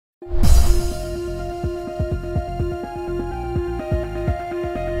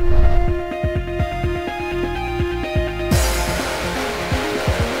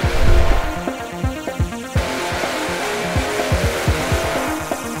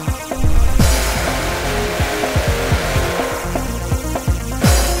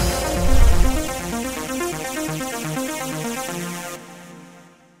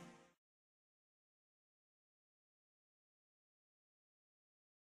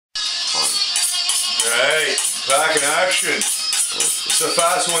Alright, back in action. It's a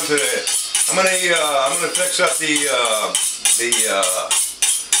fast one today. I'm gonna fix up the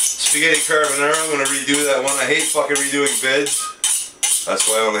spaghetti carbonara. I'm gonna redo that one. I hate fucking redoing vids. That's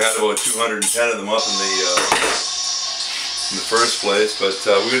why I only had about 210 of them up in the first place. But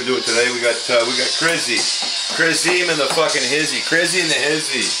we're gonna do it today. We got Krizim and the fucking hizzy. Krizzy and the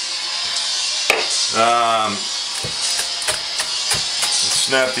hizzy.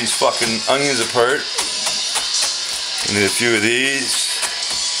 Snap these fucking onions apart. I need a few of these.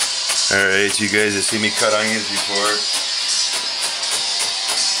 Alright, you guys have seen me cut onions before.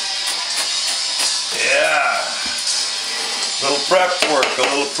 Yeah. A little prep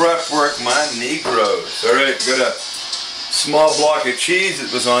work, my Negroes. Alright, got a small block of cheese.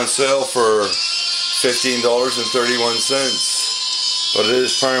 It was on sale for $15.31. But it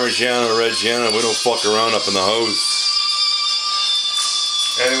is Parmigiano Reggiano. We don't fuck around up in the house.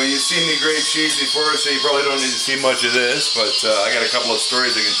 Anyway, you've seen me grate cheese before, so you probably don't need to see much of this, but I got a couple of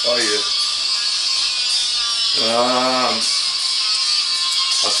stories I can tell you.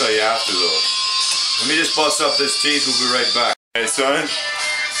 I'll tell you after though. Let me just bust up this cheese, we'll be right back. Hey son,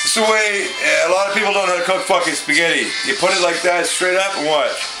 this is the way a lot of people don't know how to cook fucking spaghetti. You put it like that straight up and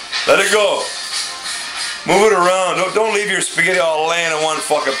watch. Let it go. Move it around. Don't leave your spaghetti all laying in one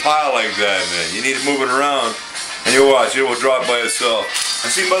fucking pile like that, man. You need to move it around and you watch, it will drop by itself. I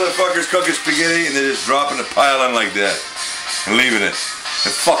see motherfuckers cooking spaghetti and they're just dropping the pile on like that and leaving it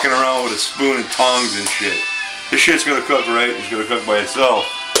and fucking around with a spoon and tongs and shit. This shit's gonna cook right. It's gonna cook by itself.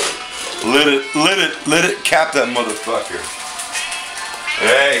 Let it cap that motherfucker.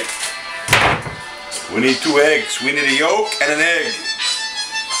 Hey, we need 2 eggs. We need a yolk and an egg.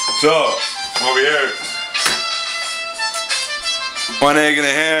 So, over here, 1 egg in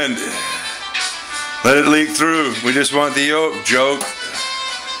a hand. Let it leak through. We just want the yolk, joke.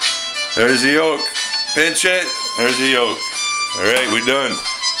 There's the yolk. Pinch it. There's the yolk. Alright, we're done.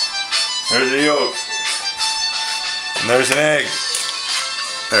 There's the yolk. And there's an egg.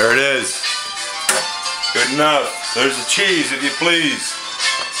 There it is. Good enough. There's the cheese, if you please.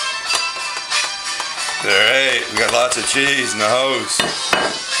 Alright, we got lots of cheese in the house.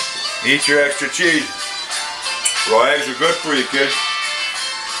 Eat your extra cheese. Raw eggs are good for you, kid.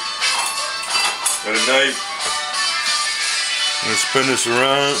 Got a knife. I'm gonna spin this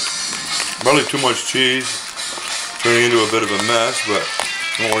around. Probably too much cheese. Turning into a bit of a mess, but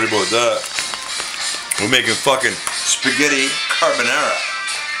don't worry about that. We're making fucking spaghetti carbonara.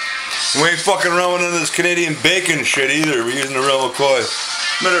 We ain't fucking around with none of this Canadian bacon shit either. We're using the real McCoy.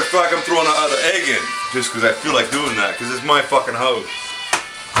 Matter of fact, I'm throwing another egg in. Just because I feel like doing that. Because it's my fucking house.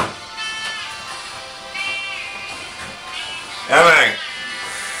 Yeah, man.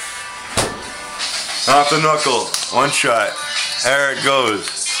 Off the knuckle. 1 shot. There it goes.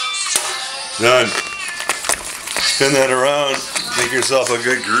 Done. Spin that around. Make yourself a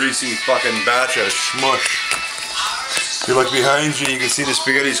good greasy fucking batch of smush. If you look behind you, you can see the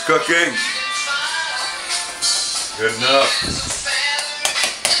spaghetti's cooking. Good enough.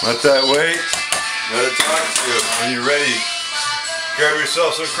 Let that wait. Let it talk to you. When you're ready, grab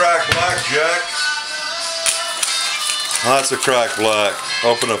yourself some cracked black, Jack. Lots of cracked black.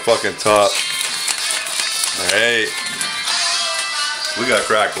 Open the fucking top. Alright. We got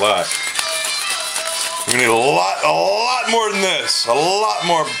cracked black. We're gonna need a lot more than this. A lot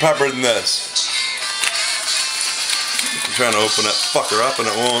more pepper than this. I'm trying to open that fucker up and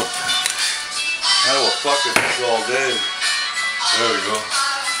it won't. I will fuck with this all day. There we go.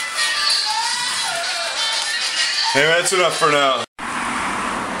 Anyway, that's enough for now.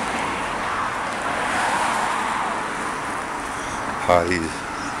 Hotties.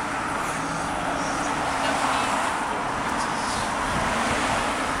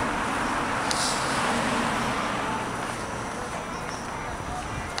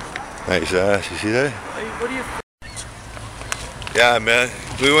 Nice ass, you see that? What do you? Yeah, man.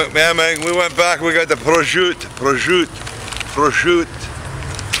 We went back. We got the prosciutto.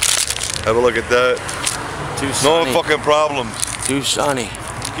 Have a look at that. Too sunny. No fucking problems. Too sunny.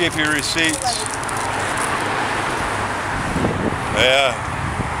 Keep your receipts. Yeah.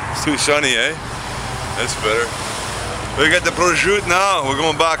 It's too sunny, eh? That's better. We got the prosciutto now. We're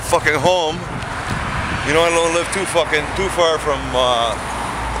going back fucking home. You know, I don't live too far from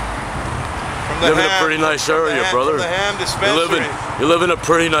you live in a pretty nice area, brother. The ham dispensary. You live in a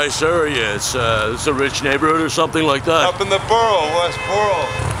pretty nice area. It's a rich neighborhood or something like that. Up in the borough, West Borough.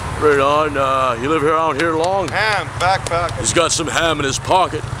 Right on. You live here around here long? Ham, backpack. He's got some ham in his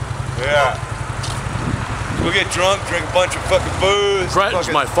pocket. Yeah. We'll get drunk, drink a bunch of fucking booze. Cretin's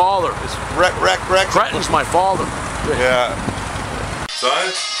my father. Wreck. Cretin's my father. Yeah.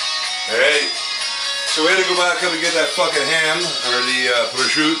 Son? Hey. So we had to go back up and get that fucking ham, or the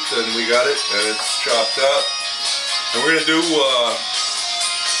prosciutto, and we got it, and it's chopped up. And we're gonna do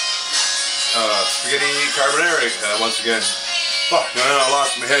spaghetti carbonara once again. Fuck, no, I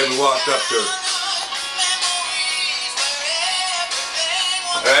lost my head. We walked up to it.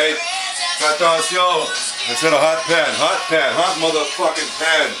 Alright, attention. It's in a hot pan, hot motherfucking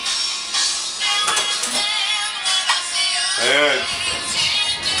pan. Alright.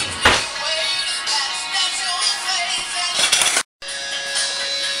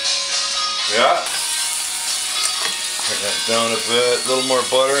 Yeah. Turn that down a bit. A little more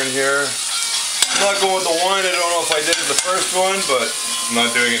butter in here. I'm not going with the wine. I don't know if I did it the first one, but I'm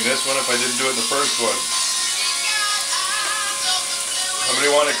not doing it in this one if I didn't do it the first one. Somebody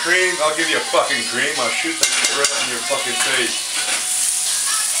want a cream? I'll give you a fucking cream. I'll shoot that shit right in your fucking face.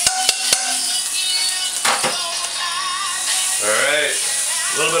 Alright.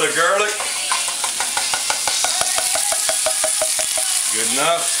 A little bit of garlic. Good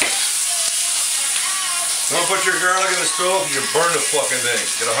enough. Don't put your garlic in the stove because you burn the fucking thing.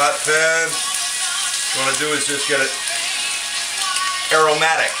 Get a hot pan. What you want to do is just get it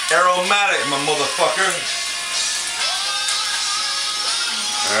aromatic. Aromatic, my motherfucker.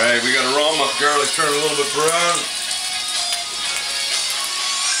 Alright, we got aroma. Garlic turn a little bit brown.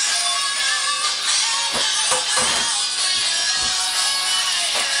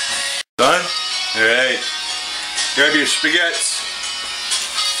 Done? Alright. Grab your spaghettis.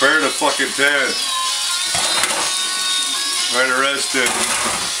 Burn the fucking pan. Right arrested.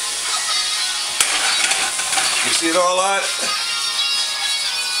 You see all that?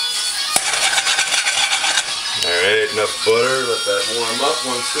 Alright, enough butter. Let that warm up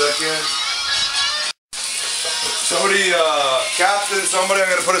 1 second. Somebody, somebody, I'm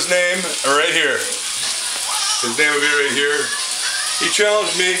gonna put his name right here. His name will be right here. He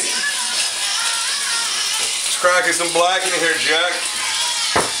challenged me. Just cracking some black in here, Jack.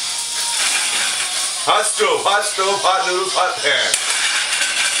 Hot stove, hot noodles, hot pan.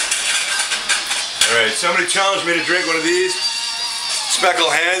 Alright, somebody challenged me to drink one of these. Speckled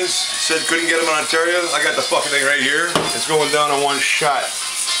Hands, said couldn't get them in Ontario. I got the fucking thing right here. It's going down in one shot.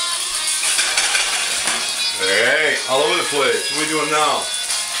 Alright, all over the place. What are we doing now?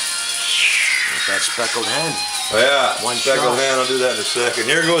 That speckled hen. Oh yeah, One speckled shot. hen, I'll do that in a second.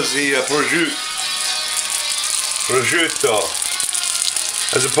 Here goes the prosciutto. Prosciutto.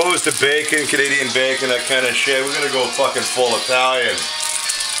 As opposed to bacon, Canadian bacon, that kind of shit, we're gonna go fucking full Italian.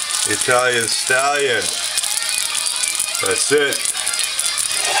 Italian stallion. That's it.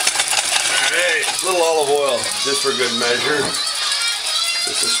 Alright, a little olive oil, just for good measure.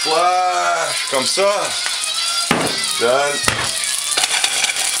 Just a splash. Comme ça. Done.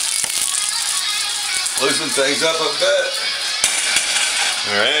 Loosen things up a bit.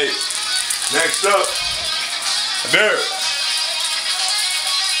 Alright. Next up, a beer.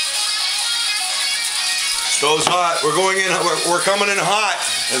 Stove's hot. We're going in. We're coming in hot,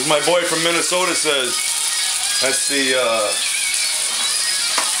 as my boy from Minnesota says. That's the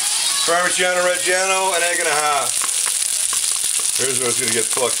Parmigiano Reggiano, an egg and a half. Here's where it's gonna get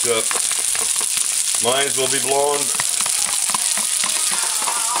fucked up. Mines will be blown.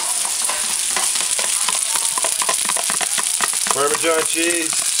 Parmesan cheese,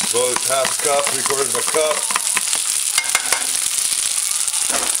 about half a cup, 3/4 of a cup.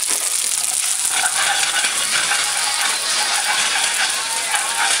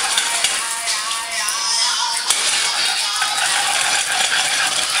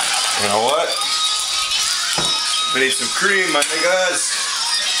 You know what? We need some cream, my niggas.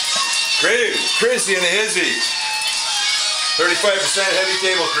 Cream, Chrissy and the Hizzy. 35% heavy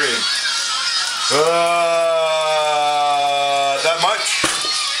table cream. That much?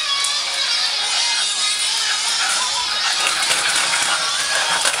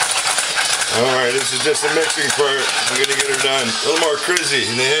 Alright, this is just a mixing part. I'm gonna get her done. A little more Chrissy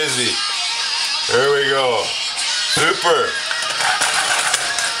and the Hizzy. There we go. Super.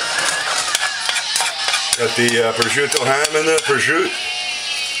 Got the prosciutto ham in there, prosciutto.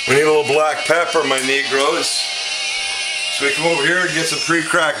 We need a little black pepper, my Negroes. So we come over here and get some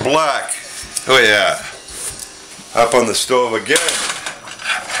pre-cracked black. Oh yeah. Up on the stove again.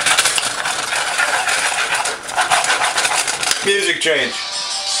 Music change.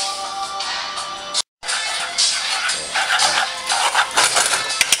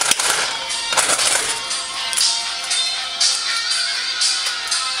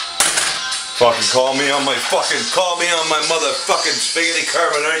 Fucking call me on my motherfucking spaghetti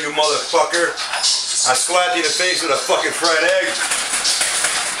carbonara, you motherfucker. I slapped you in the face with a fucking fried egg.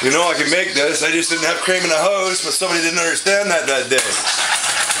 You know I can make this, I just didn't have cream in the house, but somebody didn't understand that day.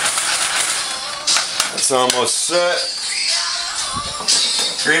 That's almost set.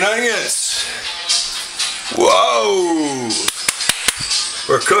 Green onions. Whoa!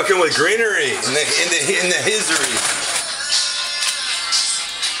 We're cooking with greenery in the history.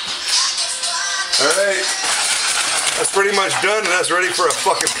 All right, that's pretty much done, and that's ready for a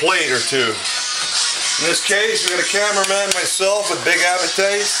fucking plate or two. In this case, we got a cameraman, myself, with big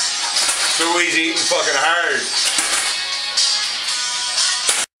appetite. So he's eating fucking hard.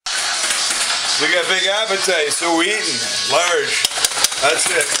 We got big appetite, so we're eating large. That's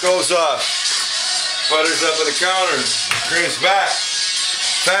it. Goes off. Butter's up on the counter. Cream's back.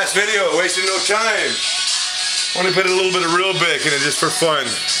 Fast video, wasting no time. Only put a little bit of real bacon in just for fun.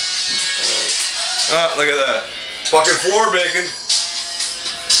 Ah, look at that. Fucking floor bacon.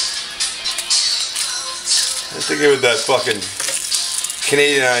 Let's take it with that fucking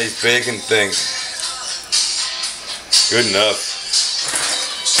Canadianized bacon thing. Good enough.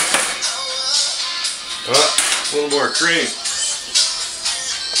 A little more cream.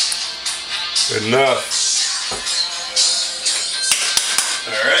 Good enough.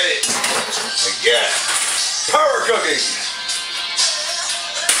 Alright. Again. Power cooking.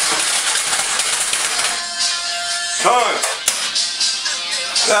 Tongue.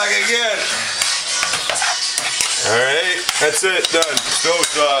 Back again. Alright, that's it, done.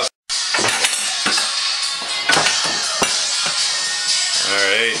 Stove's off.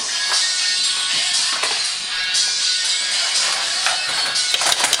 Alright.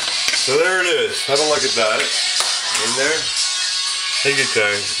 So there it is. Have a look at that. In there. Take your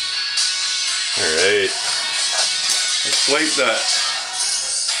time. Alright. Let's plate that.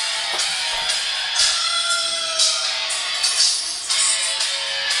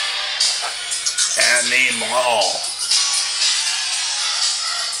 Animal.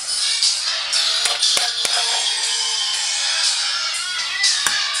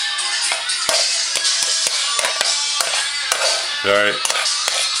 Sorry.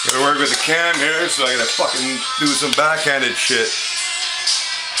 Gotta work with the cam here, so I gotta fucking do some backhanded shit.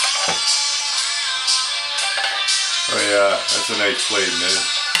 Oh yeah, that's a nice plate, man.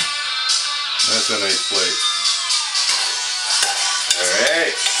 That's a nice plate.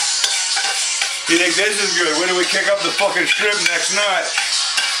 Alright. You think this is good? When do we kick up the fucking shrimp next night?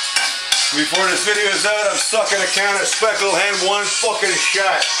 Before this video is out, I'm sucking a can of speckled hen one fucking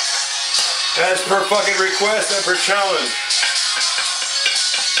shot. As per fucking request and per challenge.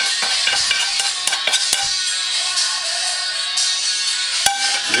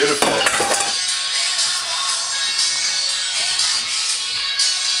 Beautiful.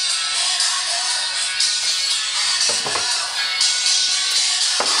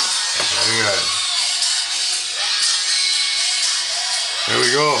 Good. There we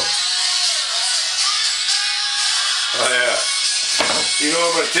go. Oh yeah. You know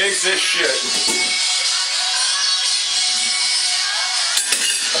I'm gonna taste this shit.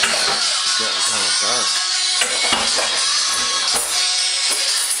 It's getting kind of dark.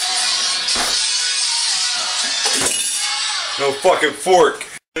 No fucking fork.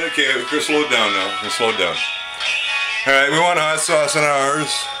 Okay, we're gonna slow it down now. We're gonna slow it down. Alright, we want hot sauce in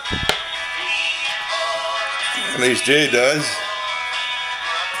ours. At least Jay does.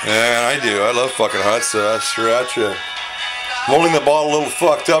 And I do. I love fucking hot sauce. Sriracha. I'm holding the bottle a little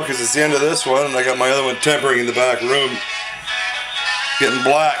fucked up because it's the end of this one, and I got my other one tempering in the back room. Getting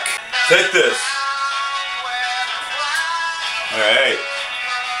black. Take this. Alright.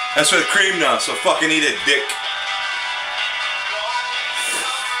 That's with cream now, so fucking eat it, dick.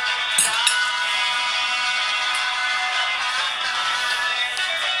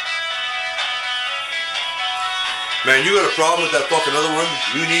 Man, you got a problem with that fucking other one?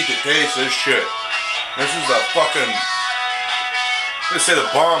 You need to taste this shit. This is a fucking... I'm gonna say the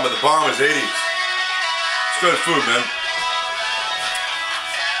bomb, but the bomb is 80s. It's good food, man.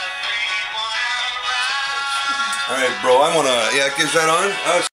 Alright, bro, I wanna... Yeah, is that on?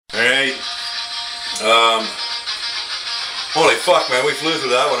 Alright. Holy fuck, man, we flew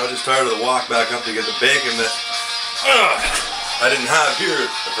through that one. I was just tired of the walk back up to get the bacon that... I didn't have here.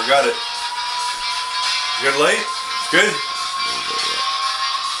 I forgot it. You got light? Good?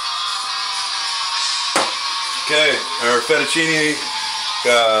 Okay, our fettuccine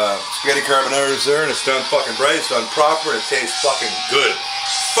spaghetti carbonara is there, and it's done fucking bright, it's done proper, and it tastes fucking good.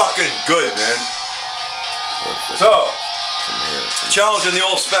 Fucking good, man. So, challenging the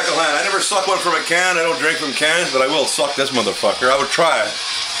old speckled hen. I never suck one from a can, I don't drink from cans, but I will suck this motherfucker. I would try it.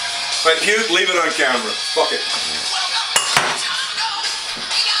 If I puke, leave it on camera. Fuck it.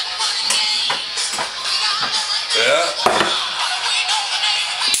 Yeah.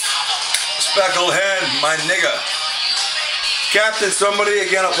 Speckled hen, my nigga. Captain somebody,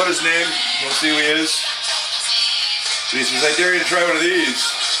 again I'll put his name, we'll see who he is. But he says, I dare you to try one of these.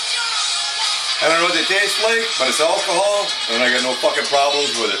 I don't know what they taste like, but it's alcohol, and I got no fucking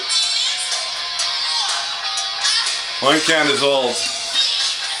problems with it. 1 can is old.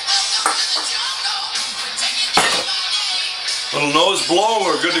 Little nose blow,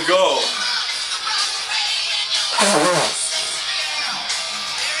 we're good to go.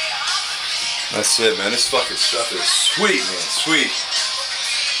 That's it, man. This fucking stuff is sweet, man. Sweet.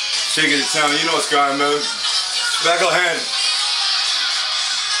 Shake it to town. You know what's going on, man. Back of the hand.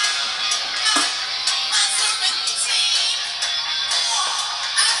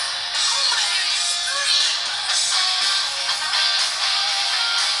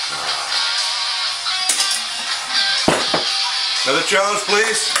 Another challenge,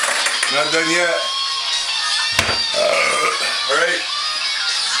 please. Not done yet. Alright.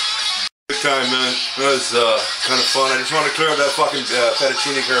 Good time, man. That was kind of fun. I just want to clear up that fucking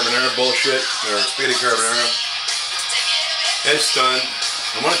fettuccine carbonara bullshit, or spaghetti carbonara. It's done.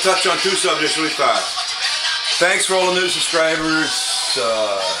 I want to touch on 2 subjects really fast. Thanks for all the new subscribers.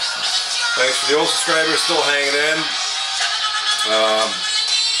 Thanks for the old subscribers still hanging in.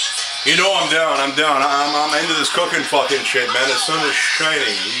 You know I'm down. I'm into this cooking fucking shit, man. The sun is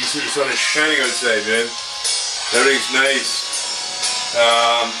shining. You can see the sun is shining outside, man. Everything's nice.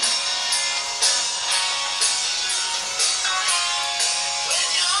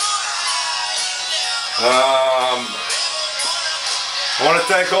 I want to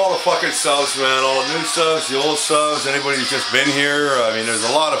thank all the fucking subs, man. All the new subs, the old subs, anybody who's just been here. I mean, there's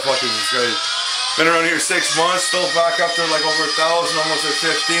a lot of fucking subscribers. Been around here 6 months, still back up to like over 1,000, almost at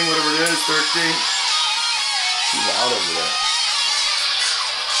 15, whatever it is, 13. Too loud over there.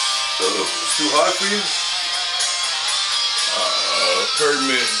 So, it's too hot for you? Pardon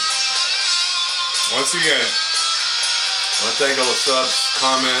me. Once again, I want to thank all the subs,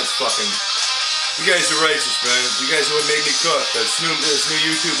 comments, fucking. You guys are righteous, man. You guys are what made me cook. This new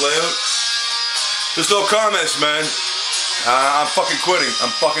YouTube layout. There's no comments, man. I'm fucking quitting.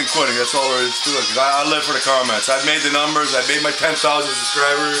 I'm fucking quitting. That's all there is to it. I live for the comments. I've made the numbers. I've made my 10,000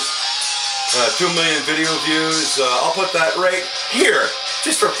 subscribers. 2 million video views. I'll put that right here.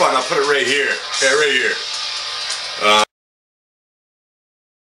 Just for fun, I'll put it right here. Yeah, right here.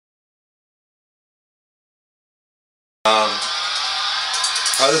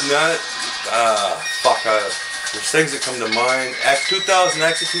 Other than that, there's things that come to mind. 2000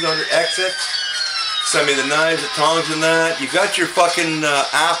 exit, 200 exit. Send me the knives, the tongs and that. You got your fucking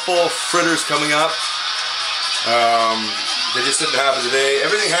apple fritters coming up. They just didn't happen today.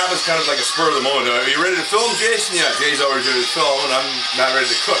 Everything happens kind of like a spur of the moment. Are you ready to film, Jason? Yeah, Jay's always ready to film and I'm not ready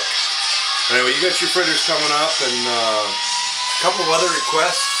to cook. Anyway, you got your fritters coming up and a couple of other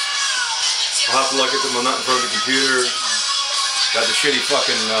requests. I'll have to look at them. I'm not in front of the computer. Got the shitty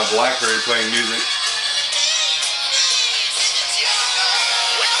fucking BlackBerry playing music.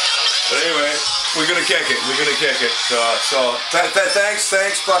 But anyway, we're gonna kick it. We're gonna kick it. So thanks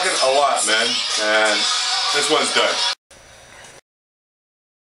fucking a lot, man. And this one's done.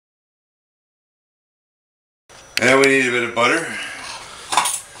 And we need a bit of butter.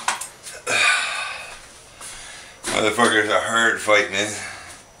 Motherfucker's a hard fight, man.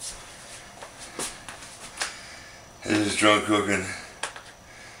 This is drunk cooking.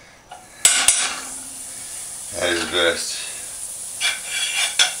 That is the best.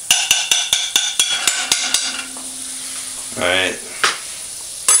 Alright.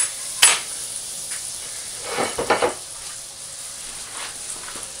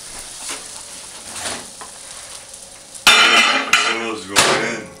 Noodles going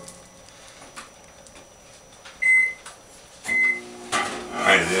in.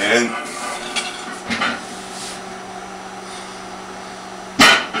 Alright then.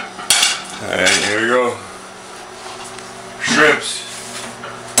 Alright, here we go. Shrimps.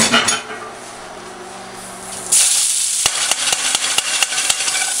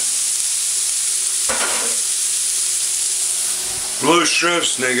 Blue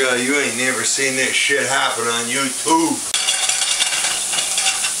shrimps, nigga, you ain't never seen this shit happen on YouTube.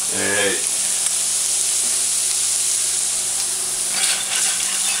 Hey.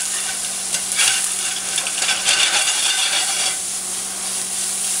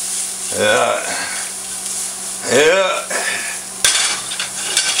 Yeah. Yeah.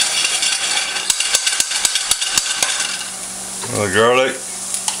 A little garlic.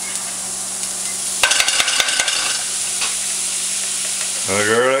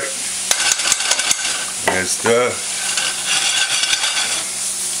 Garlic. Good stuff.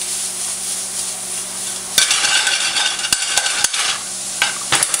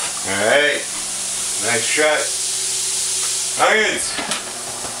 Alright. Nice shot. Onions. Onions.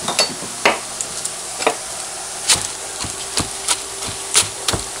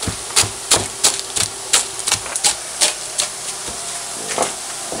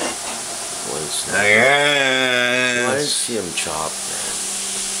 I didn't see him chop, man.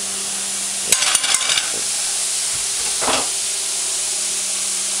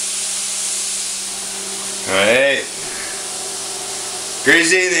 Alright.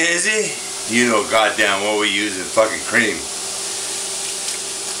 Greasy and Izzy? You know goddamn what we use in fucking cream.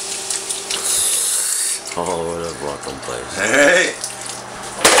 Oh, what a fucking place. Alright.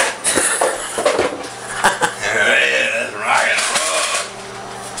 Alright, let's rock and roll.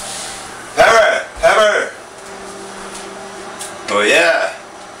 Pepper! Pepper! Oh yeah.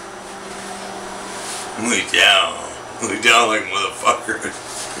 We down like motherfuckers.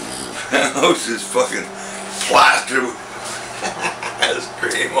 That house is fucking plastered with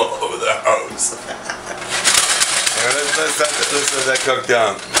cream all over the house. Let's let that cook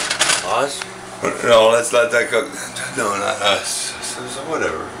down. Us? No, let's let that cook. No, not us. So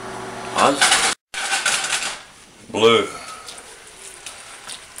whatever. Us? Blue.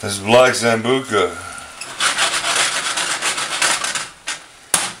 This is black Sambuca.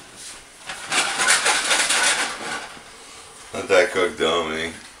 Let that cook down,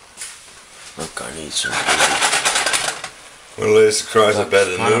 man. Look, I need some. We'll lay this across a bed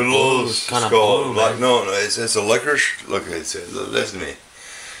of noodles. It's kind of called blue, black. man. No, it's a licorice. Look, listen to me.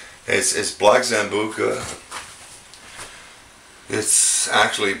 It's black Sambuca. It's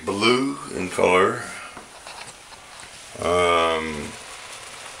actually blue in color.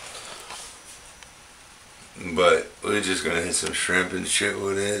 But we're just gonna hit some shrimp and shit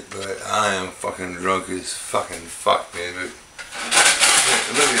with it. But I am fucking drunk as fucking fuck, man. Look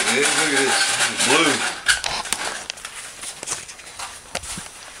at this. Look at this. It's blue.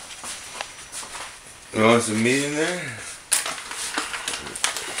 You want some meat in there?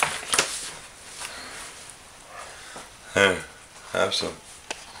 Here, have some.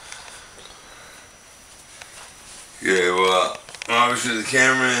 Yeah, well, obviously the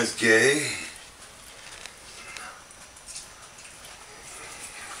camera is gay.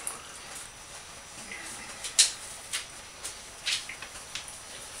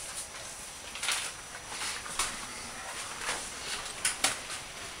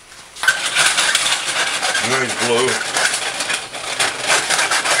 Nice blue.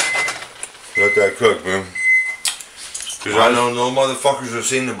 Let that cook, man. Because I know no motherfuckers have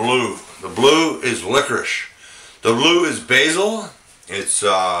seen the blue. The blue is licorice. The blue is basil. It's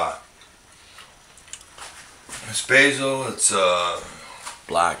basil. It's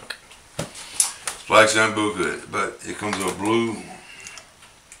Black. black Sambuca, but it comes with blue.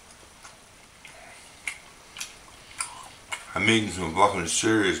 I'm eating some fucking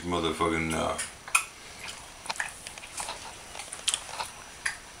serious motherfucking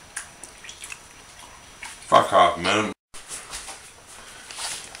fuck off, man.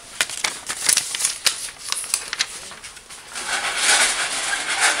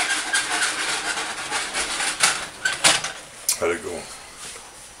 How'd it go?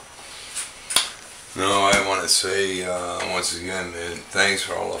 No, I want to say once again, man, thanks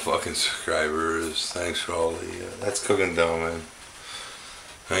for all the fucking subscribers. Thanks for all the that's cooking down, man.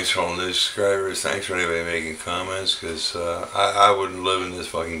 Thanks for all the new subscribers. Thanks for anybody making comments, because I wouldn't live in this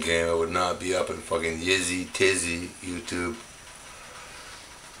fucking game. I would not be up in fucking Yizzy Tizzy YouTube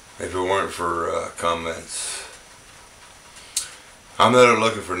if it weren't for comments. I'm not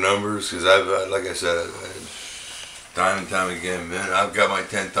looking for numbers, because like I said, time and time again, man, I've got my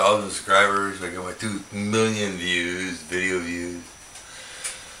 10,000 subscribers. I got my 2 million views, video views.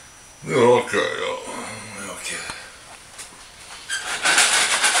 Okay.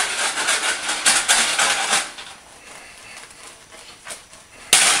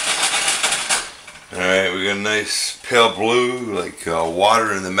 Alright, we got a nice pale blue, like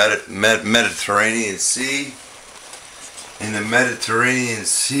water in the Mediterranean Sea. In the Mediterranean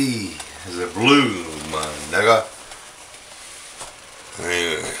Sea is a blue, man, nigga.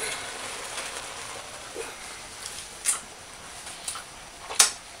 Anyway.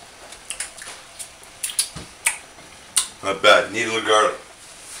 Not bad. Need a little garlic.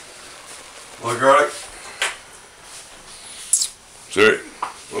 A little garlic. Sorry.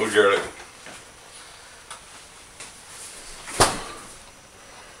 A little garlic.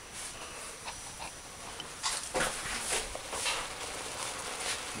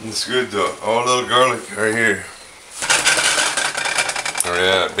 It's good though. Oh, a little garlic right here. Oh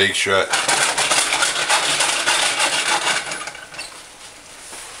yeah, big shot.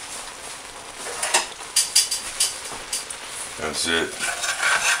 That's it.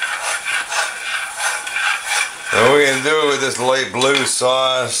 And what we're gonna do with this light blue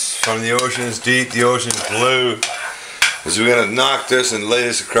sauce from the ocean's deep, the ocean's blue, is we're gonna knock this and lay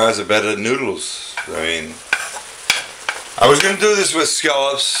this across a bed of noodles. I mean, I was gonna do this with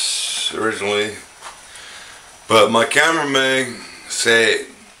scallops originally, but my cameraman said,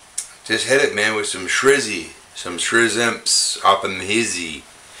 just hit it, man, with some shrizzy, some shrizimps up in the hizzy.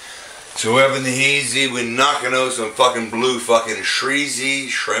 So up in the hizzy, we're knocking out some fucking blue fucking shrizzy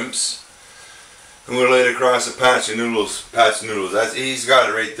shrimps. And we'll lay it across a patch of noodles. That's, he's got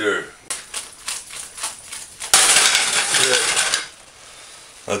it right there.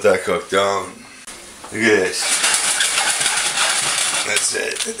 Let that cook down. Look at this. That's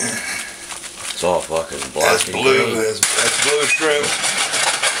it. It's all fucking black. That's blue. That's blue shrimp.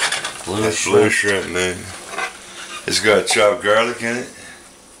 That's blue shrimp, man. It's got chopped garlic in it.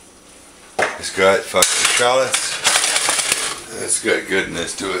 It's got fucking shallots. It's got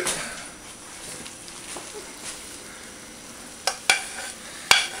goodness to it.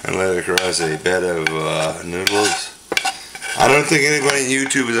 And let it across a bed of noodles. I don't think anybody on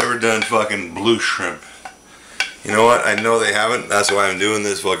YouTube has ever done fucking blue shrimp. You know what? I know they haven't. That's why I'm doing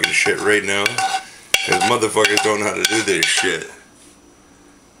this fucking shit right now. Because motherfuckers don't know how to do this shit.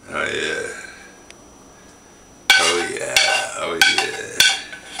 Oh yeah. Oh yeah. Oh yeah.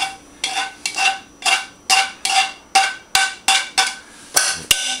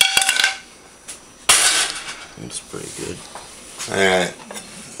 That's pretty good. Alright.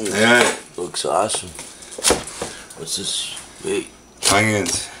 Alright. Looks awesome. What's this? Wait.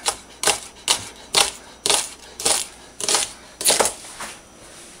 Onions.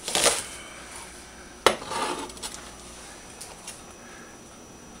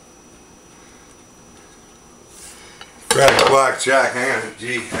 Crack blackjack. Hang on.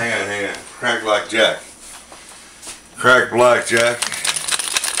 Gee, hang on. Crack blackjack. Crack blackjack.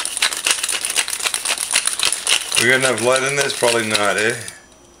 We got enough light in this? Probably not, eh?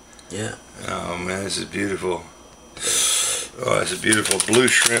 Yeah. Oh man, this is beautiful. Oh, it's a beautiful blue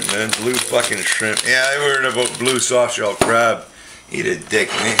shrimp, man. Blue fucking shrimp. Yeah, I heard about blue soft shell crab. Eat a dick,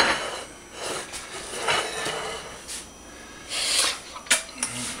 man.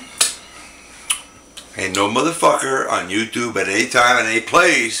 Ain't no motherfucker on YouTube at any time and any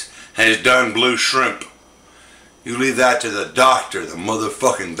place has done blue shrimp. You leave that to the doctor, the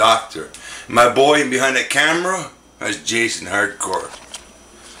motherfucking doctor. My boy behind the camera, that's Jason Hardcore.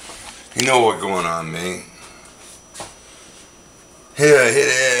 You know what's going on, man.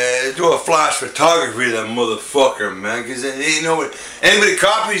 Do a flash photography of that motherfucker, man, because they know what. Anybody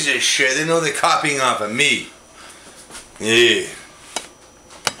copies this shit, they know they're copying off of me. Yeah.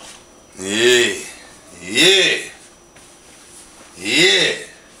 Yeah. Yeah. Yeah.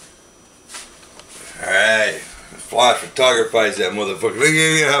 Alright. Flash photographize that motherfucker. Let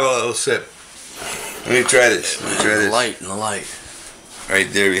me have a little sip. Let me try this. The light. Right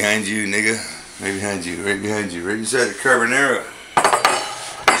there behind you, nigga. Right behind you. Right beside the carbonara.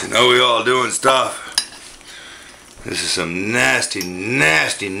 So now we all doing stuff. This is some nasty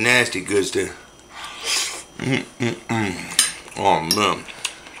good stuff. Oh man.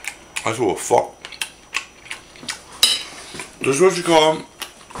 That's what fuck. This is what you call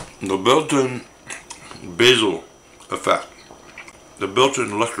the built-in basil effect. The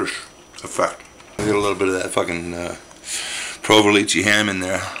built-in licorice effect. I get a little bit of that fucking provolone ham in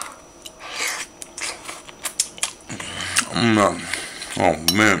there. Oh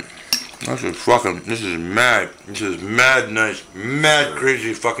man, this is mad. This is mad nice, mad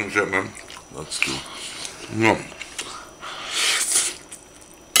crazy fucking shit, man. That's cool. No.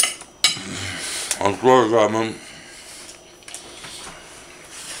 I swear to God, man.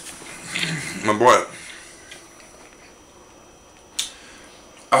 My boy.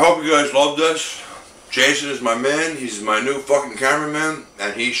 I hope you guys love this. Jason is my man. He's my new fucking cameraman,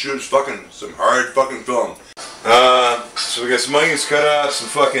 and he shoots fucking some hard fucking film. So we got some onions cut up, some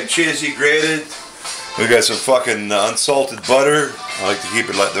fucking cheesy grated. We got some fucking unsalted butter. I like to keep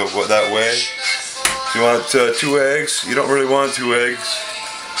it like that way. If you want 2 eggs, you don't really want 2 eggs.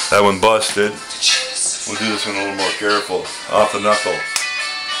 That one busted. We'll do this one a little more careful, off the knuckle.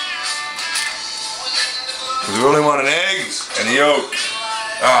 Because we only want an egg and a yolk.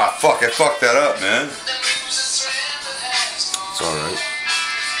 Ah, fuck, I fucked that up, man. It's alright.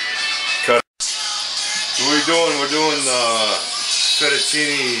 Cut. So what are we doing? We're doing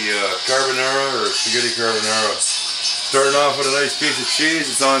fettuccine carbonara or spaghetti carbonara. Starting off with a nice piece of cheese.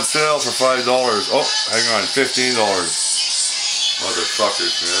 It's on sale for $5. Oh, hang on, $15.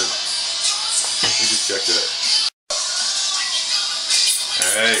 Motherfuckers, man. Let me just check that.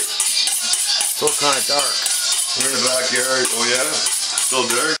 Alright. Still kind of dark. We're in the backyard. Oh yeah? Still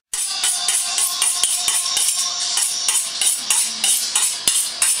dark?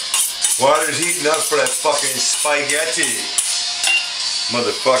 Water's heating up for that fucking spaghetti.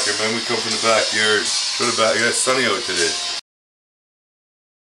 Motherfucker, man, we come from the backyard. Go to back. Yeah, it's sunny out today.